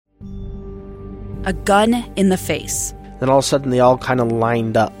a gun in the face. Then all of a sudden, they all kind of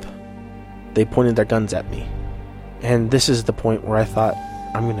lined up. They pointed their guns at me. And this is the point where I thought,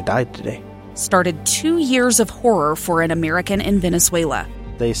 I'm going to die today. Started 2 years of horror for an American in Venezuela.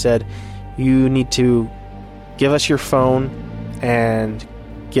 They said, you need to give us your phone and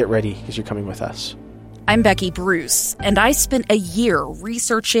get ready because you're coming with us. I'm Becky Bruce, and I spent a year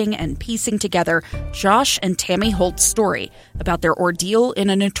researching and piecing together Josh and Tammy Holt's story about their ordeal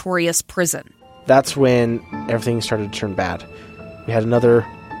in a notorious prison. That's when everything started to turn bad. We had another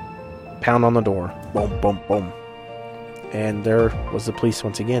pound on the door. Boom, boom, boom. And there was the police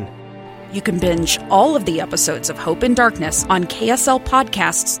once again. You can binge all of the episodes of Hope in Darkness on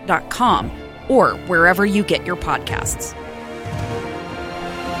kslpodcasts.com or wherever you get your podcasts.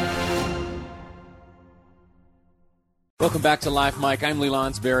 Welcome back to Live Mike. I'm Lee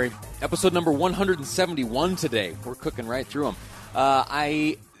Lonsberry. Episode number 171 today. We're cooking right through them.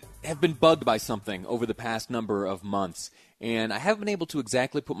 I have been bugged by something over the past number of months, and I haven't been able to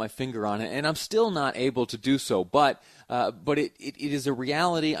exactly put my finger on it, and I'm still not able to do so, but it is a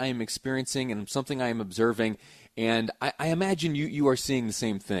reality I am experiencing and something I am observing, and I imagine you are seeing the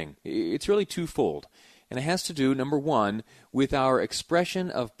same thing. It's really twofold, and it has to do, number one, with our expression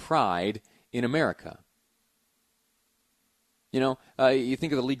of pride in America. You know, you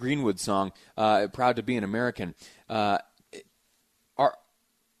think of the Lee Greenwood song, Proud to be an American.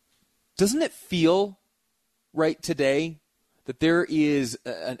 Doesn't it feel right today that there is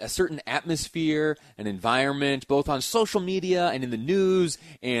a certain atmosphere, an environment, both on social media and in the news,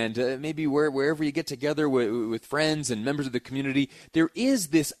 and maybe wherever you get together with friends and members of the community, there is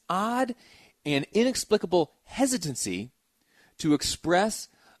this odd and inexplicable hesitancy to express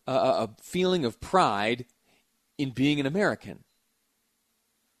a feeling of pride in being an American.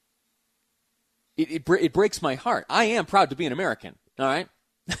 It breaks my heart. I am proud to be an American, all right?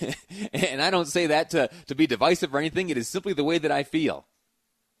 And I don't say that to be divisive or anything. It is simply the way that I feel.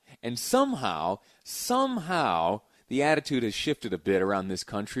 And somehow, the attitude has shifted a bit around this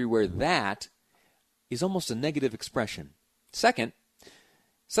country where that is almost a negative expression. Second,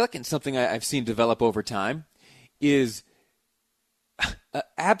 something I've seen develop over time is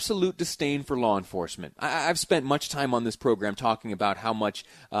absolute disdain for law enforcement. I've spent much time on this program talking about how much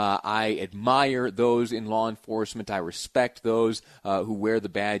I admire those in law enforcement. I respect those who wear the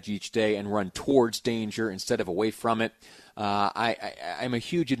badge each day and run towards danger instead of away from it. I'm a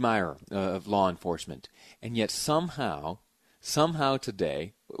huge admirer of law enforcement. And yet somehow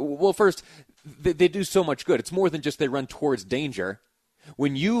today, well, first, they do so much good. It's more than just they run towards danger.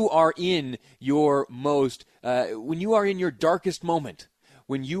 When you are in your darkest moment,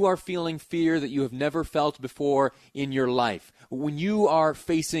 when you are feeling fear that you have never felt before in your life, when you are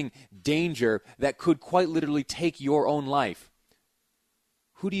facing danger that could quite literally take your own life,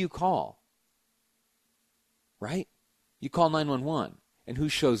 who do you call? Right? You call 911, and who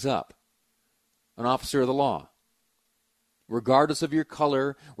shows up? An officer of the law. Regardless of your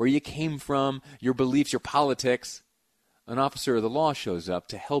color, where you came from, your beliefs, your politics, an officer of the law shows up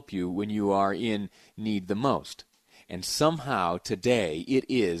to help you when you are in need the most. And somehow today it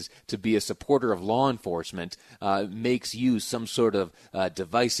is to be a supporter of law enforcement makes you some sort of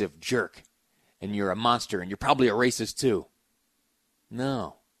divisive jerk. And you're a monster, and you're probably a racist too.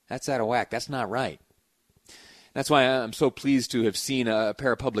 No, that's out of whack. That's not right. That's why I'm so pleased to have seen a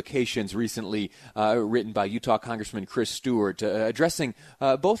pair of publications recently written by Utah Congressman Chris Stewart addressing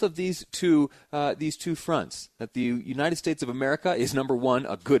both of these two fronts, that the United States of America is, number one,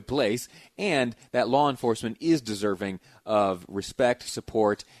 a good place, and that law enforcement is deserving of respect,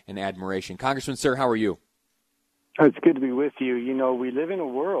 support, and admiration. Congressman, sir, how are you? It's good to be with you. You know, we live in a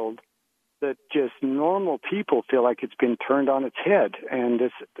world that just normal people feel like it's been turned on its head. And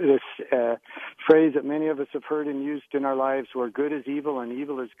this phrase that many of us have heard and used in our lives, where good is evil and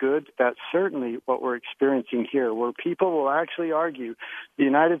evil is good, that's certainly what we're experiencing here, where people will actually argue the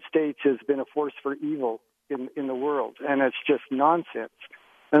United States has been a force for evil in the world, and it's just nonsense.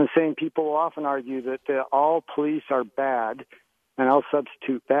 And the same people will often argue that all police are bad, and I'll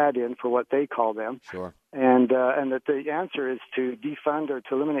substitute bad in for what they call them. Sure. And that the answer is to defund or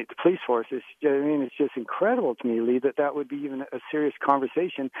to eliminate the police force. It's just incredible to me, Lee, that would be even a serious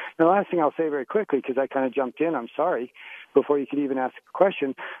conversation. And the last thing I'll say very quickly, because I kind of jumped in, I'm sorry, before you could even ask a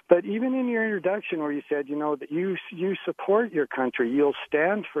question, but even in your introduction where you said, you know, that you support your country, you'll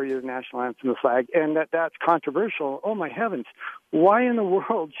stand for your national anthem, the flag, and that's controversial. Oh, my heavens. Why in the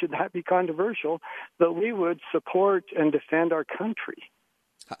world should that be controversial that we would support and defend our country?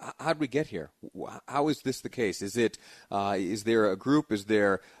 How did we get here? How is this the case? Is there a group? Is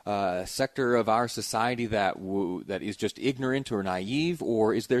there a sector of our society that is just ignorant or naive,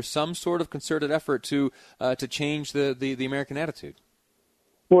 or is there some sort of concerted effort to change the American attitude?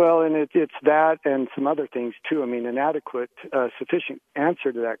 Well, and it's that and some other things, too. I mean, an adequate, sufficient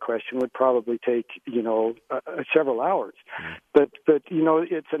answer to that question would probably take, several hours. But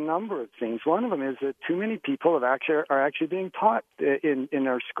it's a number of things. One of them is that too many people are actually being taught in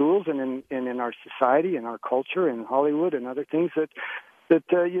our schools and in our society, in our culture, in Hollywood and other things that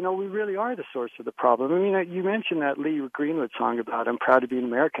we really are the source of the problem. I mean, you mentioned that Lee Greenwood song about I'm proud to be an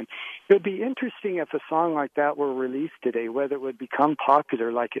American. It would be interesting if a song like that were released today, whether it would become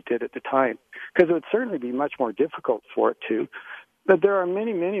popular like it did at the time, because it would certainly be much more difficult for it to. But there are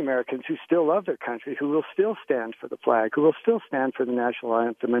many, many Americans who still love their country, who will still stand for the flag, who will still stand for the national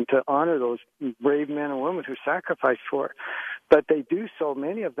anthem and to honor those brave men and women who sacrificed for it. But they do so,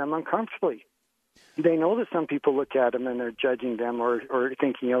 many of them, uncomfortably. They know that some people look at them and they're judging them or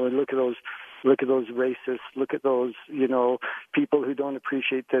thinking, look at those racists, look at those, people who don't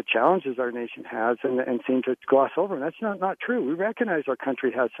appreciate the challenges our nation has and seem to gloss over. And that's not true. We recognize our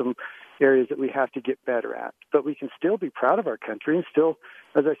country has some areas that we have to get better at, but we can still be proud of our country and still,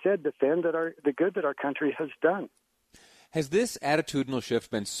 as I said, defend the good that our country has done. Has this attitudinal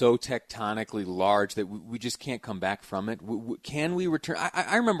shift been so tectonically large that we just can't come back from it? Can we return?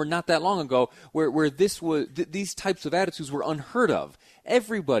 I remember not that long ago where these types of attitudes were unheard of.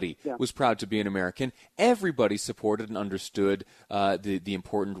 Everybody was proud to be an American. Everybody supported and understood the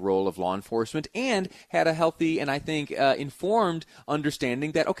important role of law enforcement and had a healthy and I think informed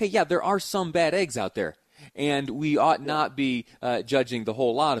understanding that, there are some bad eggs out there. And we ought not be judging the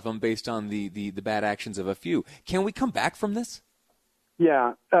whole lot of them based on the bad actions of a few. Can we come back from this?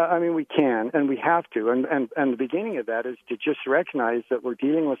 Yeah, we can, and we have to. And the beginning of that is to just recognize that we're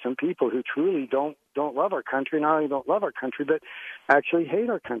dealing with some people who truly don't love our country, not only don't love our country, but actually hate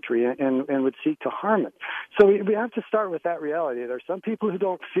our country and would seek to harm it. So we have to start with that reality. There are some people who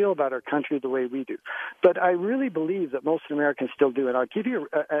don't feel about our country the way we do. But I really believe that most Americans still do. And I'll give you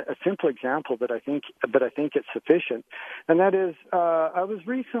a simple example but I think it's sufficient. And that is, I was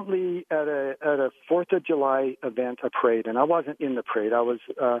recently at a 4th of July event, a parade, and I wasn't in the parade. I was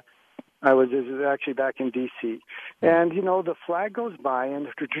actually back in D.C. And, the flag goes by, and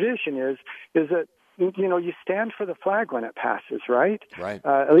the tradition is that, you stand for the flag when it passes, right? Right.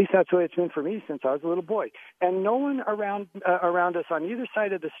 At least that's the way it's been for me since I was a little boy. And no one around us on either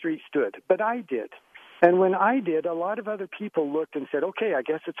side of the street stood, but I did. And when I did, a lot of other people looked and said, okay, I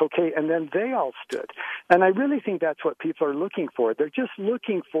guess it's okay. And then they all stood. And I really think that's what people are looking for. They're just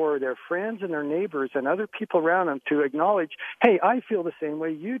looking for their friends and their neighbors and other people around them to acknowledge, hey, I feel the same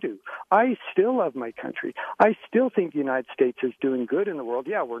way you do. I still love my country. I still think the United States is doing good in the world.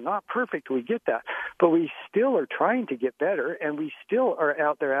 Yeah, we're not perfect. We get that. But we still are trying to get better, and we still are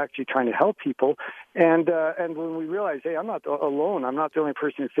out there actually trying to help people. And when we realize, hey, I'm not alone. I'm not the only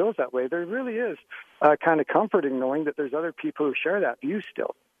person who feels that way. There really is kind of comforting knowing that there's other people who share that view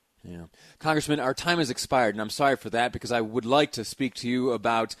still. Yeah. Congressman, our time has expired, and I'm sorry for that because I would like to speak to you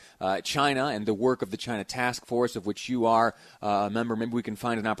about China and the work of the China Task Force, of which you are a member. Maybe we can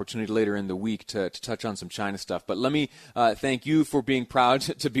find an opportunity later in the week to touch on some China stuff. But let me thank you for being proud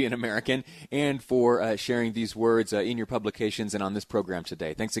to be an American and for sharing these words in your publications and on this program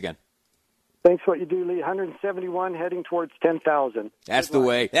today. Thanks again. Thanks for what you do, Lee. 171 heading towards 10,000. That's the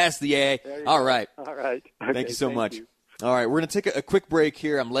way. That's the A. All right. All right. Okay, thank you so much. All right, we're going to take a quick break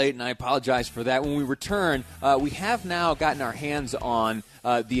here. I'm late, and I apologize for that. When we return, we have now gotten our hands on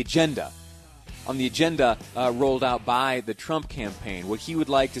the agenda. On the agenda rolled out by the Trump campaign, what he would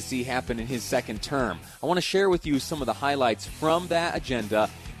like to see happen in his second term. I want to share with you some of the highlights from that agenda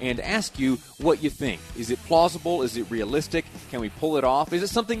and ask you what you think. Is it plausible? Is it realistic? Can we pull it off? Is it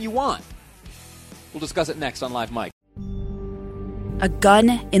something you want? We'll discuss it next on Live Mike. A gun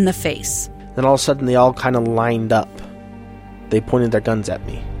in the face. Then all of a sudden they all kind of lined up. They pointed their guns at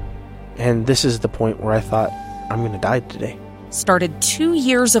me. And this is the point where I thought, I'm going to die today. Started 2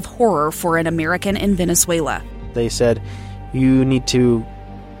 years of horror for an American in Venezuela. They said, you need to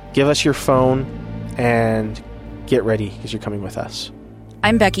give us your phone and get ready because you're coming with us.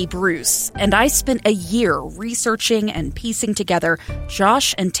 I'm Becky Bruce, and I spent a year researching and piecing together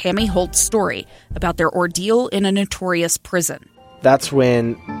Josh and Tammy Holt's story about their ordeal in a notorious prison. That's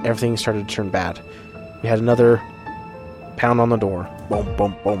when everything started to turn bad. We had another pound on the door. Boom,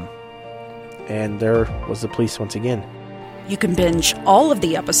 boom, boom. And there was the police once again. You can binge all of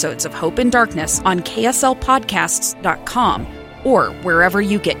the episodes of Hope in Darkness on KSLpodcasts.com or wherever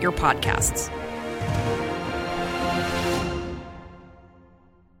you get your podcasts.